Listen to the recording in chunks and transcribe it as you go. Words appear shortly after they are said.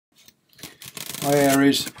Hi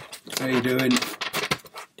Aries, how you doing?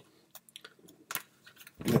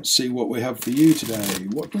 Let's see what we have for you today.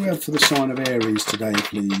 What do we have for the sign of Aries today,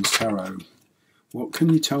 please, Tarot? What can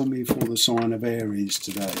you tell me for the sign of Aries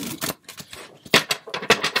today?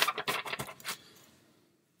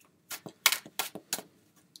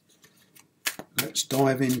 Let's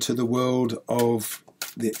dive into the world of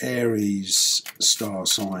the Aries star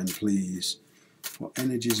sign, please. What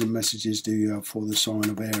energies and messages do you have for the sign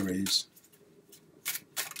of Aries?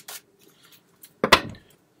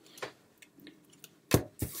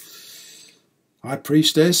 High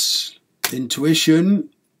Priestess, intuition,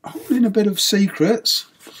 holding a bit of secrets.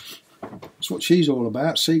 That's what she's all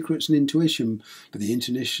about, secrets and intuition. But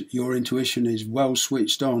your intuition is well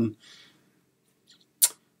switched on.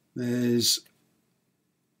 There's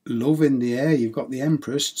love in the air. You've got the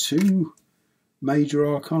Empress, 2 major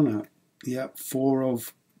arcana. Yep, 4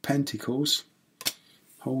 of Pentacles,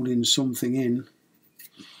 holding something in.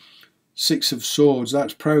 6 of Swords,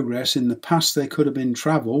 that's progress. In the past there could have been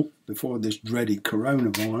travel before this dreaded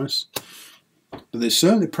coronavirus. But there's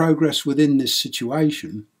certainly progress within this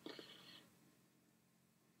situation.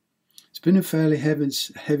 It's been a fairly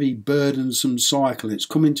heavy, burdensome cycle. It's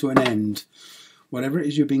coming to an end. Whatever it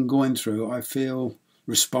is you've been going through, I feel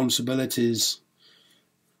responsibilities.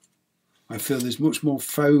 I feel there's much more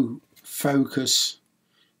focus.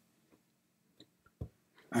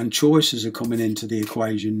 And choices are coming into the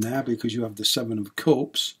equation now because you have the 7 of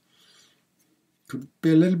Cups. Could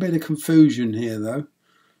be a little bit of confusion here though.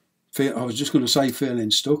 I was just going to say feeling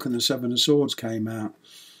stuck and the 7 of Swords came out.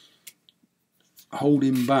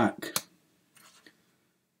 Holding back.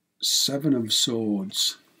 7 of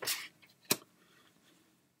Swords.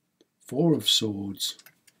 4 of Swords.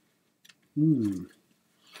 King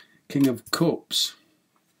of Cups.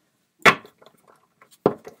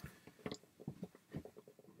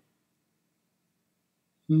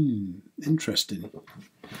 Interesting.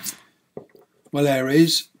 Well,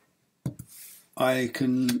 Aries,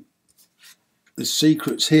 there's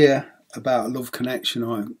secrets here about a love connection,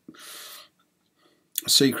 a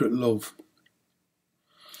secret love.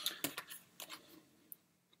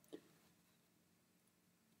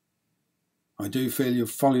 I do feel you're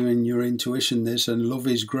following your intuition this, and love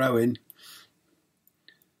is growing.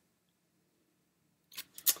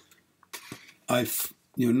 I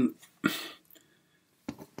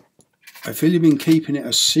feel you've been keeping it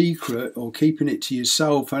a secret or keeping it to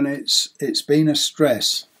yourself, and it's been a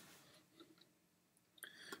stress.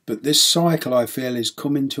 But this cycle, I feel, is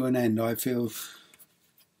coming to an end. I feel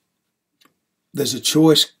there's a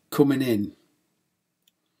choice coming in.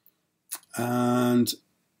 And,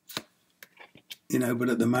 you know, but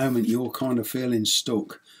at the moment you're kind of feeling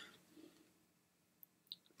stuck.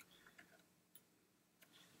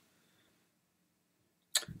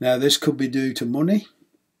 Now, this could be due to money.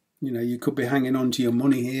 You know, you could be hanging on to your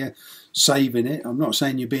money here, saving it. I'm not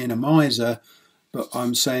saying you're being a miser, but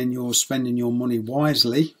I'm saying you're spending your money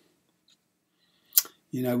wisely.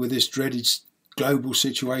 You know, with this dreaded global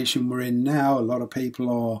situation we're in now, a lot of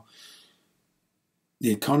people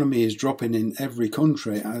the economy is dropping in every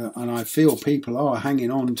country, and I feel people are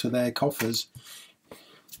hanging on to their coffers.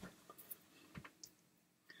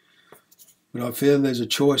 But I feel there's a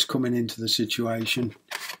choice coming into the situation.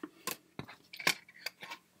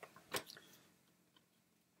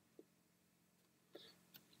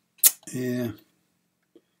 Yeah.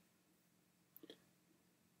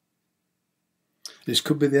 This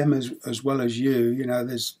could be them as well as you. You know,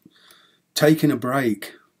 there's taking a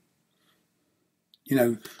break. You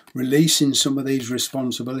know, releasing some of these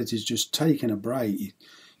responsibilities, just taking a break.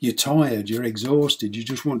 You're tired, you're exhausted, you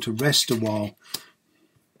just want to rest a while.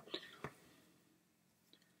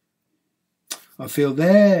 I feel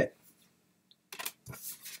they're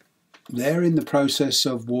in the process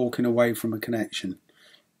of walking away from a connection.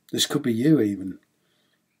 This could be you even.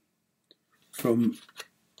 From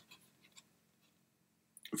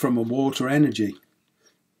a water energy.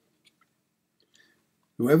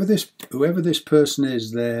 Whoever this person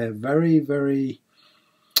is, they're very, very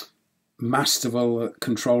masterful at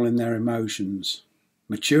controlling their emotions.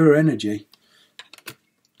 Mature energy.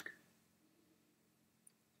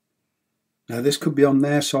 Now this could be on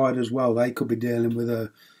their side as well. They could be dealing with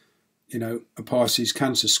a Pisces,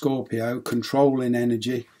 Cancer, Scorpio, controlling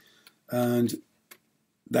energy, and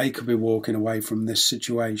they could be walking away from this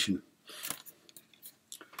situation.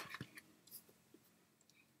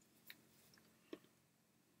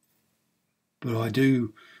 But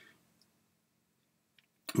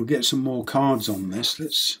we'll get some more cards on this.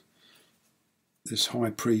 This High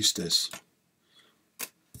Priestess.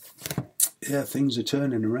 Yeah, things are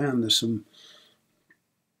turning around. There's some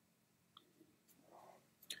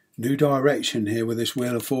New direction here with this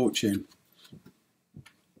Wheel of Fortune.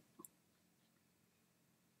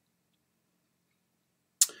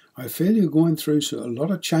 I feel you're going through a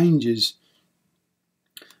lot of changes,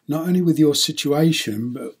 not only with your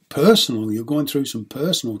situation, but personal. You're going through some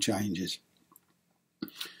personal changes.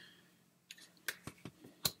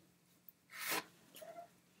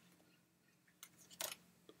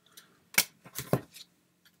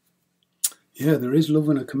 Yeah, there is love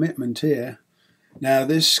and a commitment here. Now,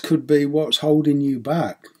 this could be what's holding you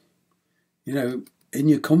back. You know, in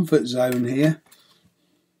your comfort zone here.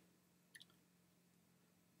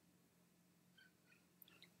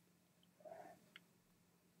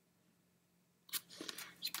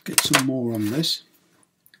 Let's get some more on this.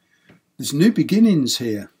 There's new beginnings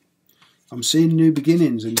here. I'm seeing new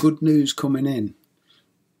beginnings and good news coming in.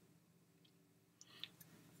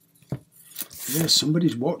 Yeah,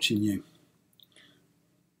 somebody's watching you.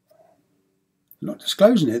 They're not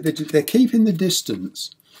disclosing it. They're keeping the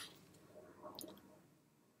distance.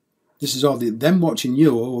 This is either them watching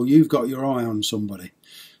you or you've got your eye on somebody.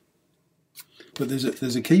 But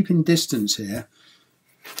there's a keeping distance here,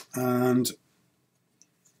 and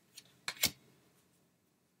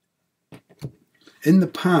in the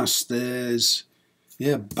past there's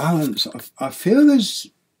balance. I feel there's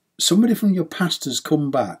somebody from your past has come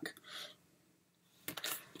back.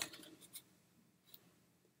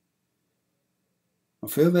 I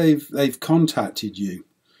feel they've contacted you.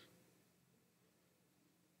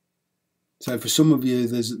 So for some of you,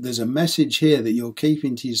 there's a message here that you're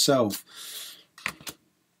keeping to yourself.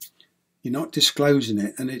 You're not disclosing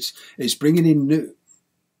it, and it's bringing in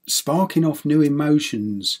sparking off new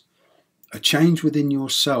emotions, a change within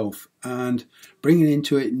yourself, and bringing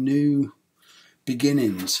into it new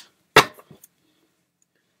beginnings.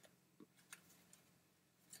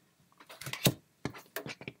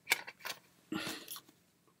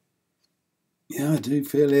 Yeah, I do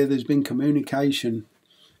feel here there's been communication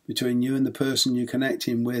between you and the person you're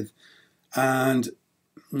connecting with, and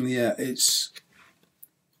yeah, it's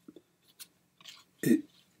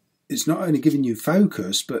not only giving you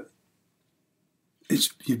focus, but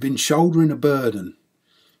you've been shouldering a burden.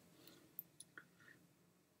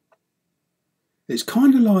 It's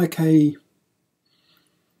kind of like a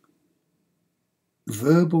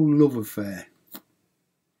verbal love affair.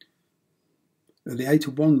 The Eight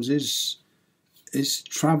of Wands is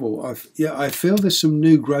travel. I feel there's some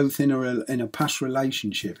new growth in a past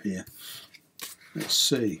relationship here. Let's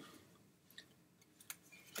see.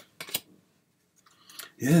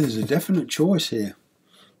 Yeah, there's a definite choice here.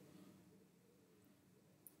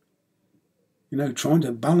 You know, trying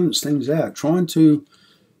to balance things out.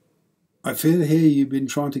 I feel here you've been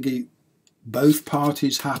trying to keep both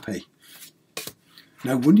parties happy.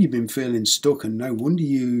 No wonder you've been feeling stuck, and no wonder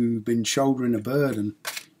you've been shouldering a burden.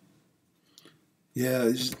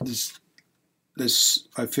 Yeah,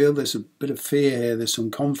 I feel there's a bit of fear here. There's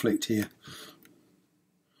some conflict here.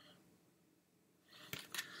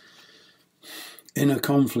 Inner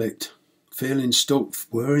conflict, feeling stuck,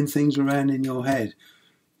 whirring things around in your head.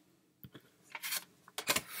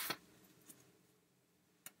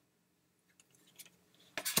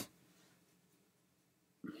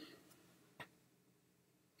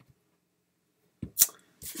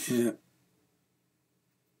 Yeah.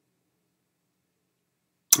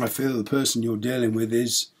 I feel the person you're dealing with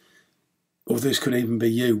is, or this could even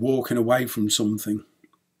be you, walking away from something.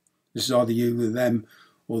 This is either you with them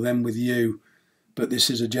or them with you. But this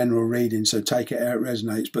is a general reading, so take it how it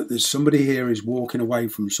resonates. But there's somebody here is walking away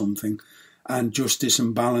from something, and justice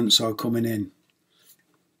and balance are coming in.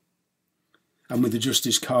 And with the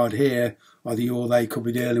justice card here, either you or they could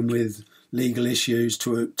be dealing with legal issues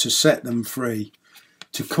to set them free,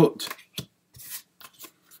 to cut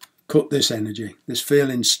this energy, this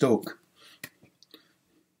feeling stuck.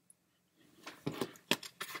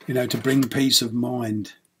 You know, to bring peace of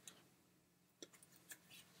mind.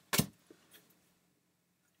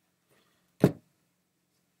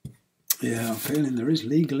 Yeah, I'm feeling there is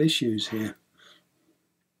legal issues here.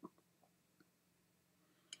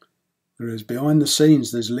 There is behind the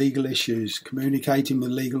scenes, there's legal issues, communicating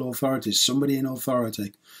with legal authorities, somebody in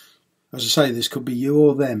authority. As I say, this could be you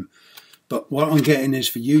or them. But what I'm getting is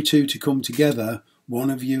for you two to come together,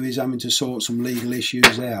 one of you is having to sort some legal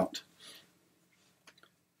issues out.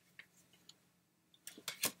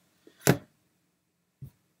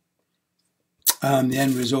 And the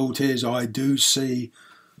end result is I do see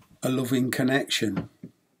a loving connection.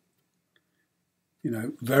 You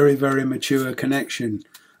know, very, very mature connection.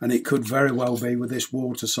 And it could very well be with this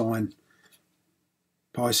water sign.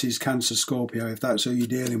 Pisces, Cancer, Scorpio, if that's who you're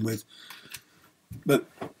dealing with. But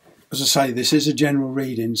As I say, this is a general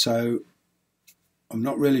reading, so I'm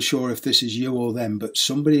not really sure if this is you or them, but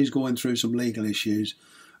somebody is going through some legal issues,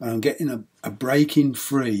 and I'm getting a breaking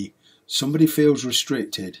free. Somebody feels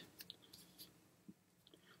restricted.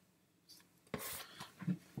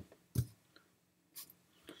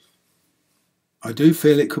 I do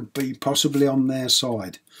feel it could be possibly on their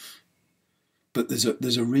side, but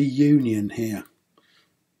there's a reunion here,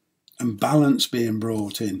 and balance being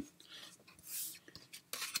brought in.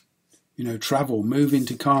 You know, travel, moving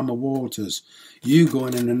to calmer waters, you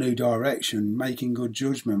going in a new direction, making good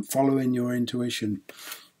judgment, following your intuition.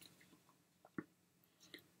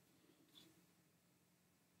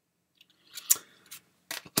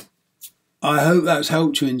 I hope that's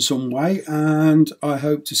helped you in some way, and I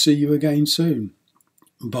hope to see you again soon.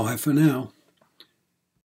 Bye for now.